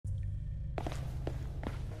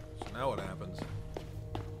Now what happens?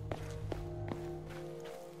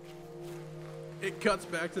 It cuts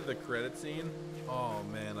back to the credit scene. Oh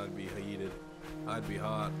man, I'd be heated. I'd be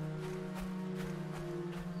hot.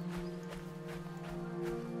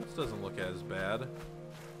 This doesn't look as bad.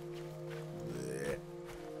 Blech.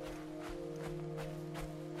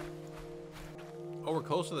 Oh, we're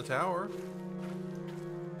close to the tower.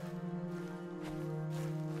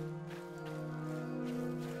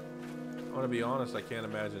 I'm gonna be honest, I can't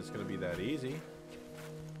imagine it's gonna be that easy.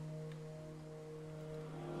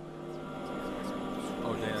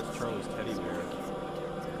 Oh damn, it's Charlie's teddy bear.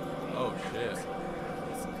 Oh shit.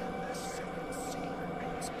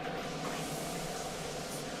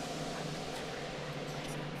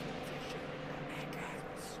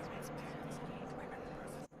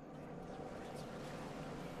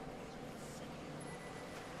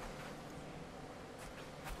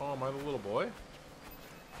 Oh, am I the little boy?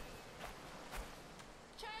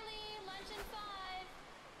 Charlie, lunch in 5.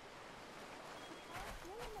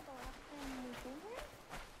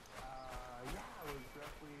 Yeah, it was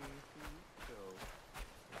roughly 2 weeks ago.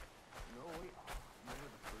 No, wait. Remember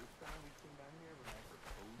the first time we came down here when I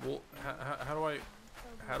proposed? Well,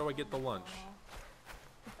 how do I get the lunch?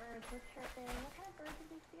 The birds were chirping. What kind of birds did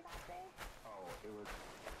we see that day? Oh, it was.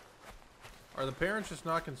 Are the parents just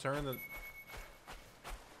not concerned that...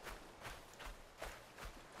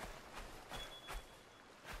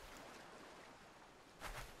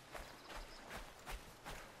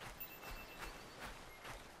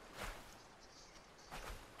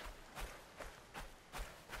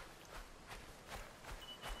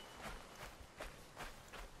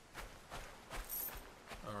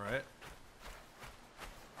 Alright.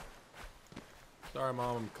 Sorry,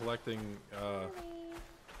 Mom, I'm collecting, Oh,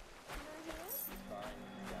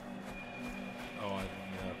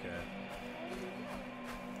 yeah, okay.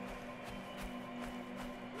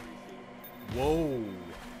 Whoa!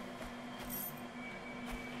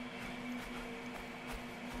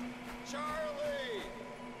 Charlie!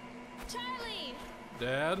 Charlie!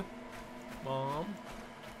 Dad? Mom?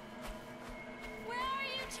 Where are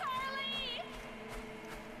you, Charlie?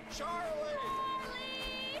 Charlie!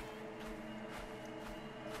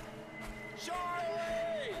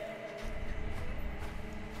 Charlie!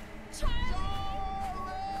 Charlie! Charlie!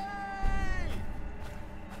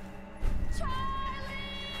 Charlie!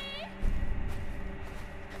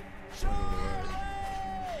 Charlie! Charlie!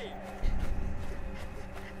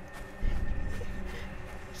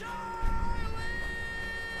 Charlie!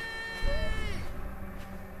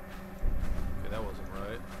 Okay, that wasn't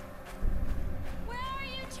right. Where are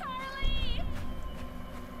you, Charlie?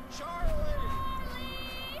 Charlie!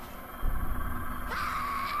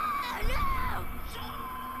 Charlie!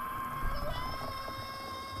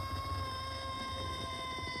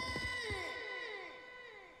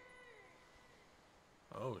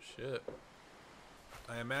 Oh, shit.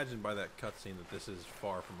 I imagine by that cutscene that this is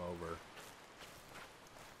far from over.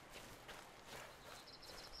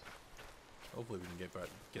 Hopefully we can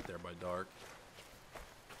get there by dark.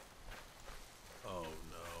 Oh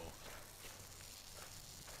no.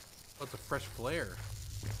 Oh, it's a fresh flare.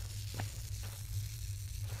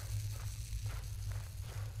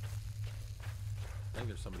 I think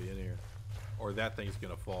there's somebody in here. Or that thing's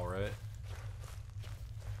gonna fall, right?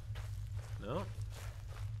 No?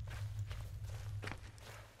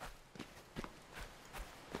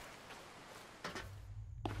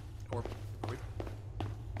 Or are we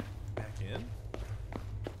back in?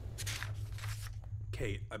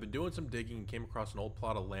 Kate, I've been doing some digging and came across an old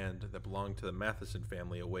plot of land that belonged to the Matheson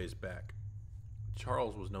family a ways back.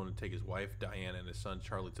 Charles was known to take his wife, Diane, and his son,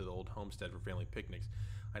 Charlie, to the old homestead for family picnics.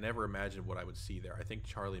 I never imagined what I would see there. I think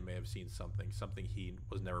Charlie may have seen something he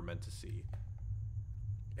was never meant to see.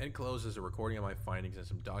 Enclosed is a recording of my findings and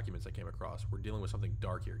some documents I came across. We're dealing with something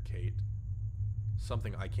dark here, Kate.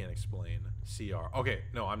 Something I can't explain. CR. Okay,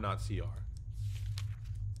 no, I'm not CR.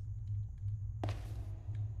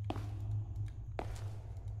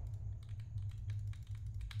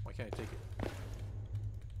 Why can't I take it?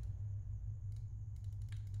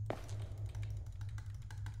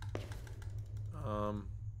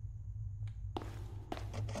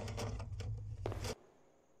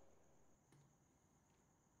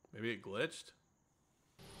 Maybe it glitched?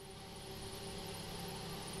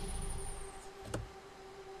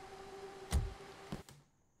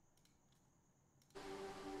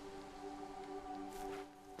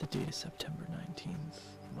 The date is September 19th.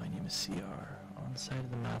 My name is CR, on site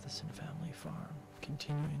of the Matheson family farm,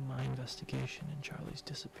 continuing my investigation in Charlie's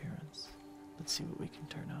disappearance. Let's see what we can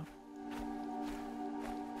turn up.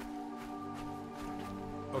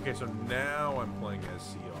 Okay, so now I'm playing as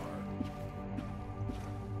CR.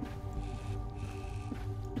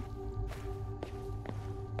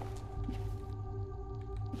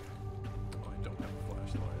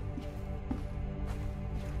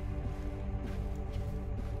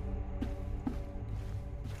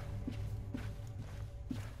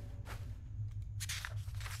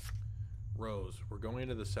 Rose, we're going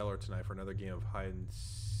into the cellar tonight for another game of hide and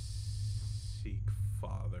seek,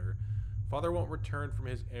 Father. Father won't return from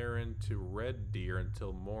his errand to Red Deer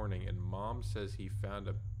until morning, and Mom says he found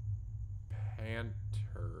a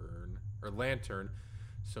lantern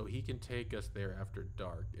so he can take us there after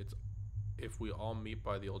dark. It's if we all meet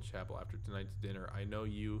by the old chapel after tonight's dinner. I know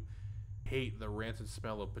you hate the rancid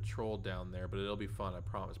smell of petrol down there, but it'll be fun, I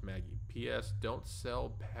promise, Maggie. P.S. Don't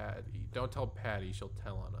tell Patty, she'll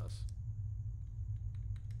tell on us.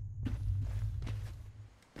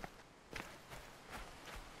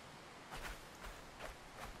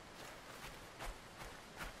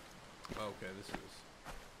 Okay, this is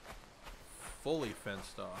fully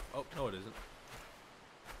fenced off. Oh, no it isn't.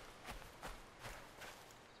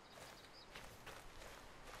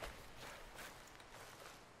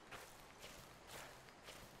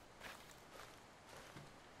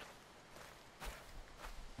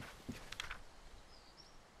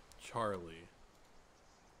 Charlie.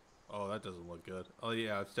 Oh, that doesn't look good. Oh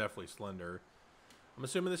yeah, it's definitely Slender. I'm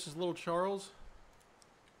assuming this is little Charles.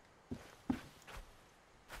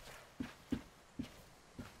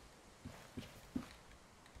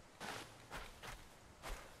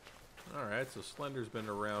 Alright, so Slender's been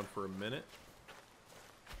around for a minute.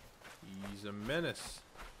 He's a menace.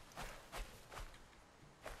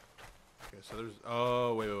 Okay, so there's...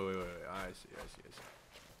 Oh, wait. I see.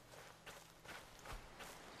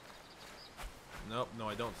 Nope, no,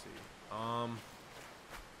 I don't see. Oh.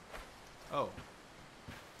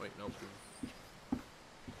 Wait, nope.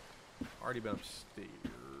 Already been upstairs.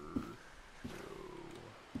 So...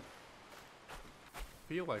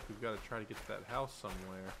 feel like we've got to try to get to that house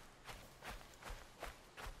somewhere.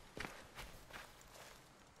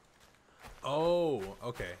 Oh,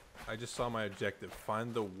 okay. I just saw my objective.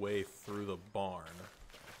 Find the way through the barn.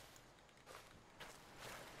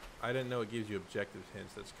 I didn't know it gives you objective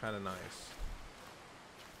hints. That's kind of nice.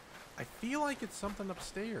 I feel like it's something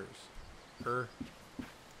upstairs. Because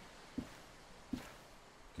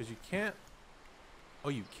you can't... Oh,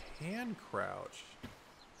 you can crouch.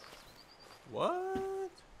 What?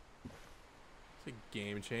 It's a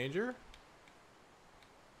game changer.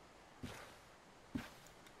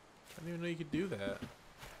 I didn't even know you could do that.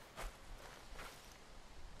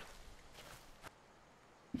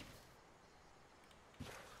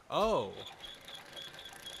 Oh.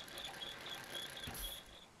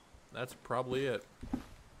 That's probably it.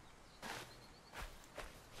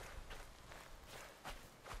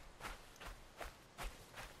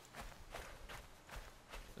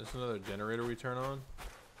 Is this another generator we turn on?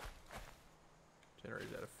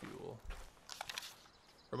 Generator's out of fuel.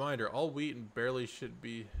 Reminder, all wheat and barley should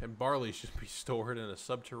be stored in a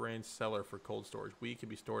subterranean cellar for cold storage. Wheat can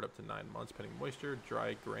be stored up to 9 months pending moisture.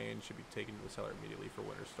 Dry grain should be taken to the cellar immediately for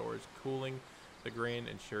winter storage. Cooling the grain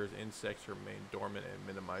ensures insects remain dormant and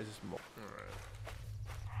minimizes mold. Alright.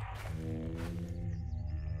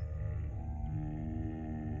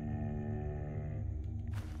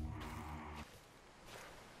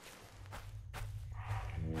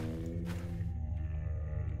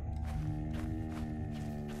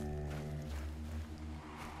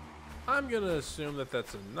 I'm gonna assume that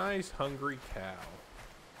that's a nice hungry cow.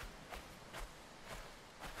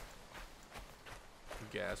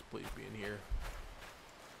 Gas, please be in here.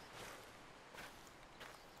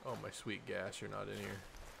 Oh, my sweet gas, you're not in here.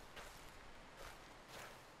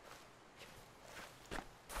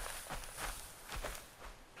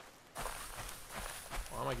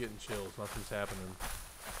 Why am I getting chills? Nothing's happening.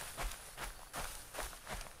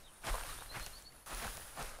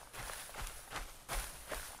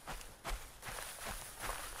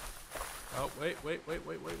 Oh, wait.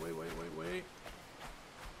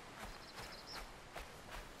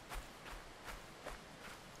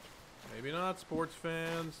 Maybe not, sports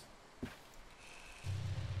fans.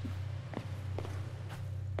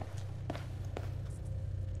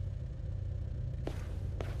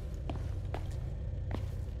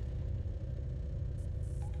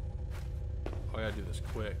 Oh, I gotta do this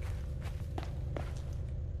quick.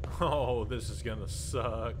 Oh, this is gonna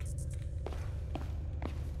suck.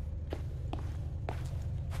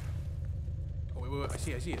 Oh, wait, I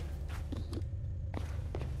see it.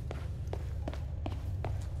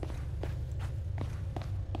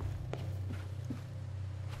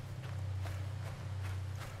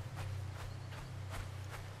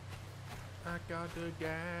 I got the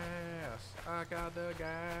gas. I got the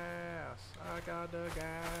gas. I got the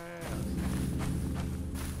gas.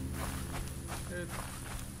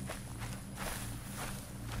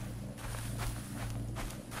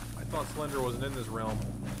 I thought Slender wasn't in this realm.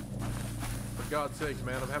 For God's sakes,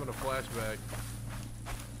 man, I'm having a flashback.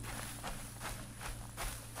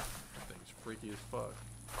 That thing's freaky as fuck.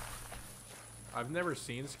 I've never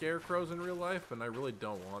seen scarecrows in real life, and I really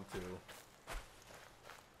don't want to.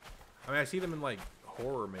 I mean, I see them in like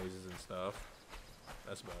horror mazes and stuff.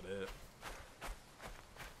 That's about it.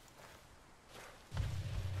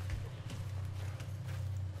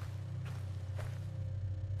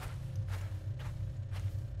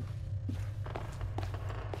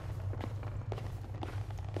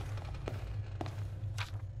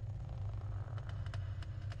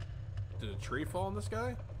 Did a tree fall on this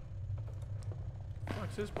guy?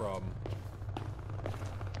 What's his problem?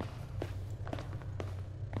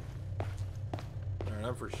 Alright,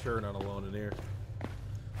 I'm for sure not alone in here.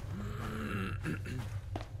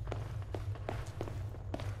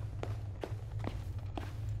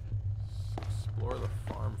 Explore the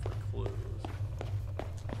farm for clues.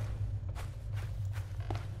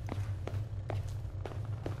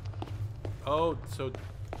 Oh, so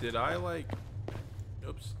did I like...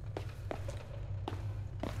 Oops.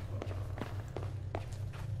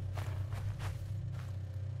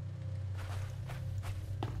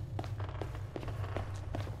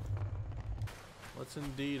 Let's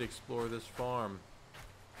indeed explore this farm.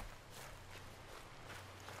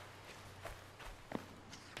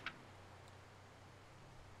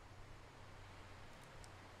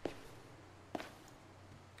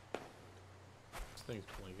 This thing's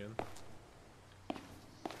blinking.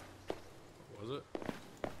 What was it?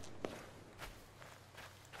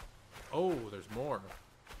 Oh, there's more.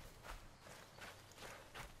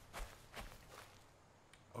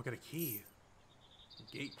 Oh, I got a key.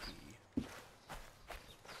 Gate key.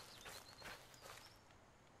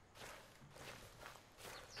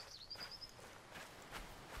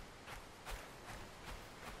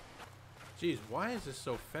 Jeez, why is this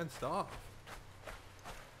so fenced off?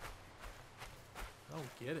 I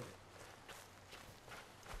don't get it.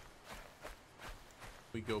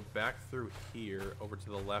 We go back through here over to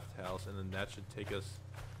the left house, and then that should take us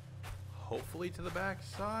hopefully to the back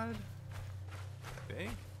side, I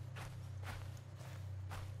think.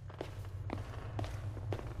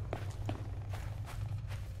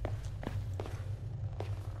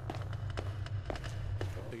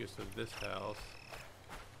 Take us to this house.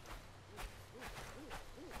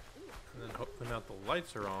 And then hopefully now the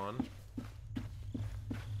lights are on.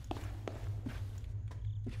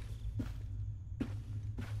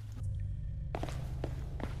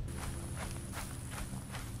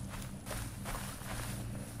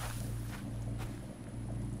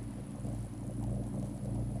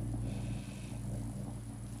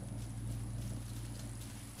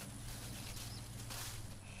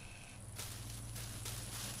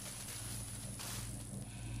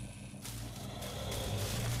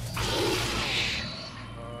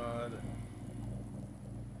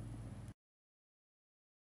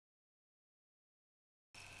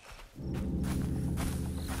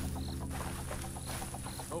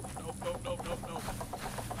 Nope, nope, nope, nope, nope, nope.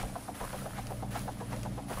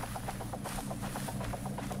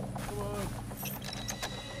 Come on.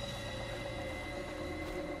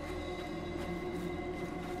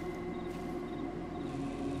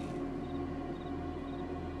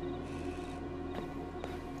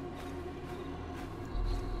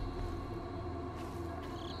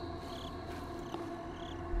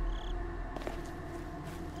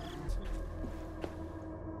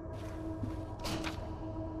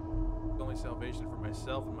 Salvation for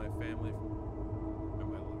myself and my family and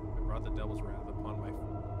my life. I brought the devil's wrath upon my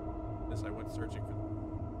this I went searching for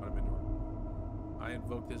what I've been doing. I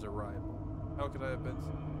invoked his arrival. How could I have been so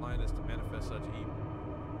blind as to manifest such evil?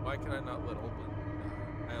 Why could I not let Oldland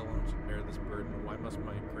die? I alone should bear this burden. Why must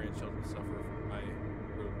my grandchildren suffer from my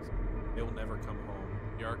wounds? They will never come home.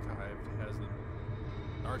 The archive has them.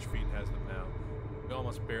 The Archfiend has them now. We all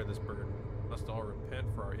must bear this burden. We must all repent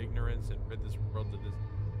for our ignorance and rid this world of this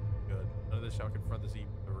good. None of this shall confront this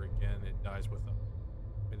evil ever again. It dies with them.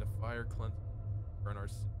 May the fire cleanse burn our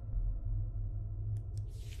sin.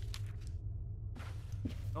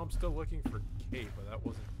 No, I'm still looking for Kate, but that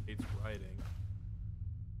wasn't Kate's writing.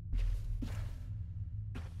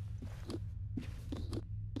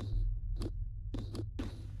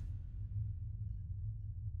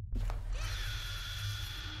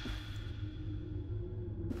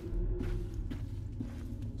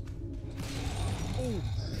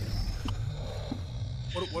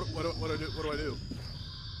 What do I do?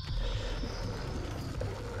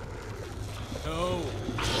 No.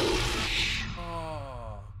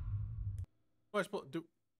 Oh. What am I supposed to do?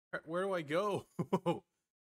 Where do I go?